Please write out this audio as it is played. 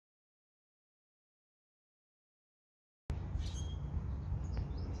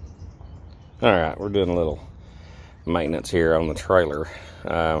Alright, we're doing a little maintenance here on the trailer.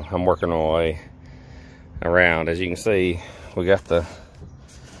 I'm working my way around. As you can see, I got the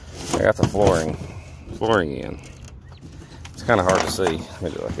flooring in. It's kind of hard to see. Let me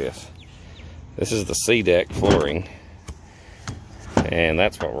do it like this. This is the Shadillac flooring, and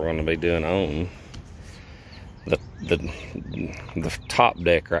that's what we're going to be doing on the top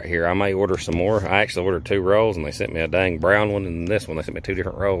deck right here. I may order some more. I actually ordered 2 rolls, and they sent me a dang brown one, and this one they sent me 2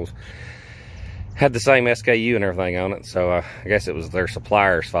 different rolls. Had the same SKU and everything on it, so I guess it was their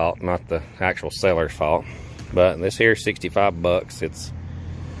supplier's fault, not the actual seller's fault. But this here is 65 bucks. It's,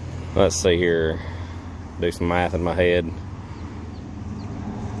 let's see here, do some math in my head.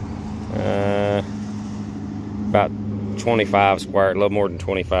 About 25 square, a little more than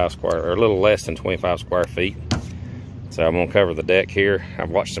 25 square, or a little less than 25 square feet. So I'm gonna cover the deck here. I've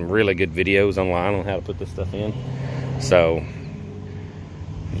watched some really good videos online on how to put this stuff in. So,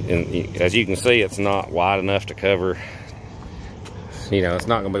 and as you can see, it's not wide enough to cover, you know, it's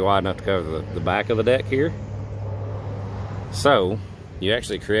not gonna be wide enough to cover the back of the deck here. So you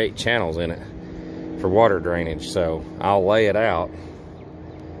actually create channels in it for water drainage. So I'll lay it out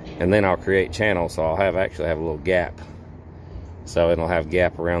and then I'll create channels. So I'll actually have a little gap. So it'll have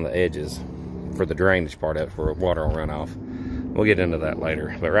gap around the edges for the drainage part of it, for water will run off. We'll get into that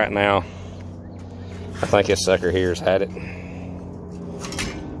later. But right now, I think this sucker here's had it.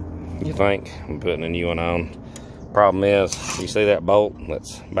 You think? I'm putting a new one on. Problem is, you see that bolt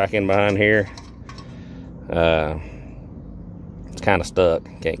that's back in behind here? It's kind of stuck.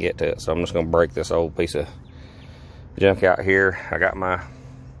 Can't get to it. So I'm just going to break this old piece of junk out here. I got my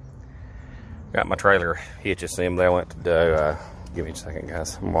trailer hitch assembly. I went to do, give me a second,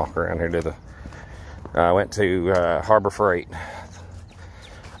 guys. I'm walking around here to I went to Harbor Freight.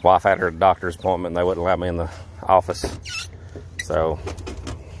 Wife had her doctor's appointment and they wouldn't allow me in the office. So,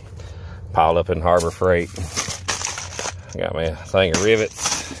 piled up in Harbor Freight. Got me a thing of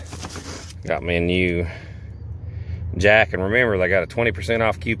rivets. Got me a new jack. And remember, they got a 20%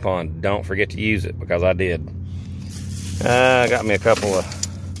 off coupon. Don't forget to use it, because I did. Got me a couple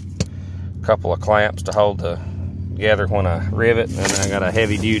of clamps to hold together when I rivet. And I got a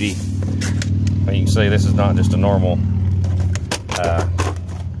heavy duty. You can see this is not just a normal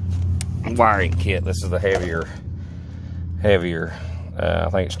wiring kit. This is the heavier, I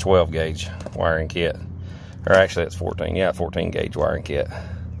think it's 12 gauge wiring kit. Or actually it's 14, yeah, 14 gauge wiring kit.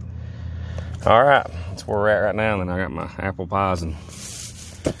 All right, that's where we're at right now. And then I got my apple pies and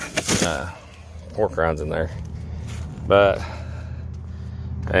pork rinds in there.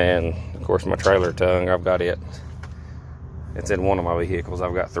 And of course my trailer tongue, I've got it. It's in one of my vehicles.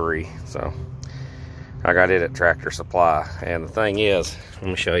 I've got 3, so I got it at Tractor Supply. And the thing is, let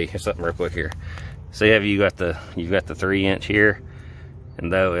me show you something real quick here. See how you've got the 3-inch here,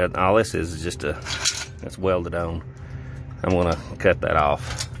 and though all this is just it's welded on. I'm gonna cut that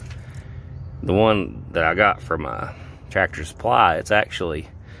off. The one that I got from Tractor Supply, it's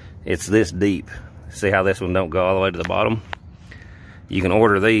this deep. See how this one don't go all the way to the bottom? You can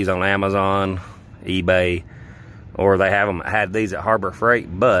order these on Amazon, eBay, or they had these at Harbor Freight,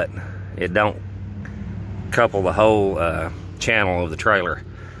 but it don't couple the whole channel of the trailer.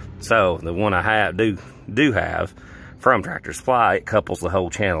 So the one I do have from Tractor Supply, it couples the whole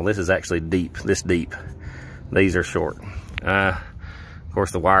channel. This is actually deep, this deep. These are short. Of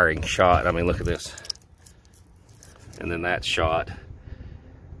course the wiring shot. I mean, look at this. And then that's shot.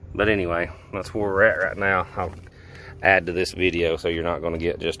 But anyway, that's where we're at right now. I'll add to this video so you're not going to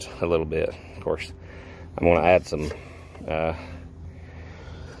get just a little bit. Of course, I'm going to add some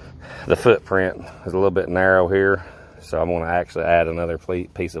the footprint is a little bit narrow here, so I'm going to actually add another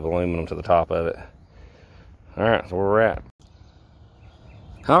piece of aluminum to the top of it. All right, so where we're at.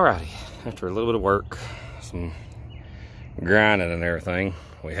 Alrighty, after a little bit of work, some grinding and everything,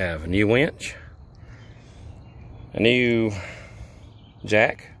 we have a new winch, a new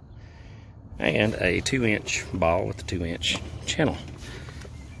jack, and a 2-inch ball with a 2-inch channel.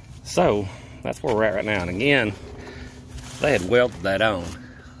 So that's where we're at right now. And again, they had welded that on,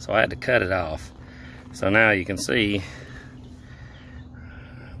 so I had to cut it off. So now you can see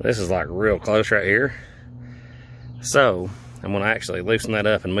this is like real close right here. So I'm gonna actually loosen that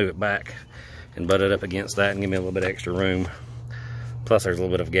up and move it back and butt it up against that and give me a little bit of extra room. Plus there's a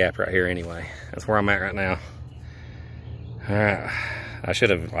little bit of gap right here anyway. That's where I'm at right now. All right, I should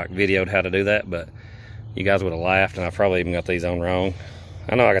have like videoed how to do that, but you guys would have laughed, and I probably even got these on wrong.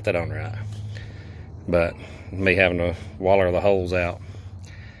 I know I got that on right, but me having to waller the holes out,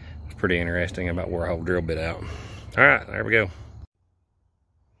 it's pretty interesting. About where I hold drill bit out. All right, there we go.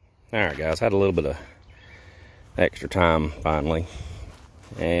 All right, guys, had a little bit of extra time finally.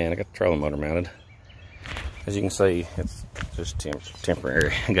 and I got the trolling motor mounted. As you can see, it's just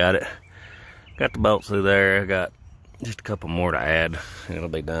temporary. I got it. Got the bolts through there. I got just a couple more to add, and it'll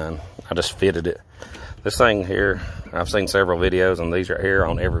be done. I just fitted it. This thing here, I've seen several videos, and these right here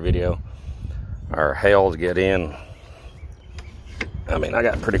on every video are hell to get in. I mean, I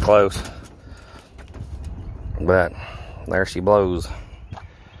got pretty close, but there she blows.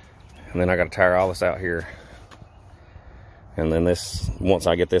 And then I got to tire all this out here. And then this, once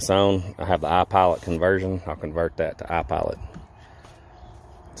I get this on, I have the iPilot conversion. I'll convert that to iPilot.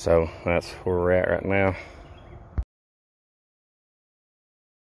 So that's where we're at right now.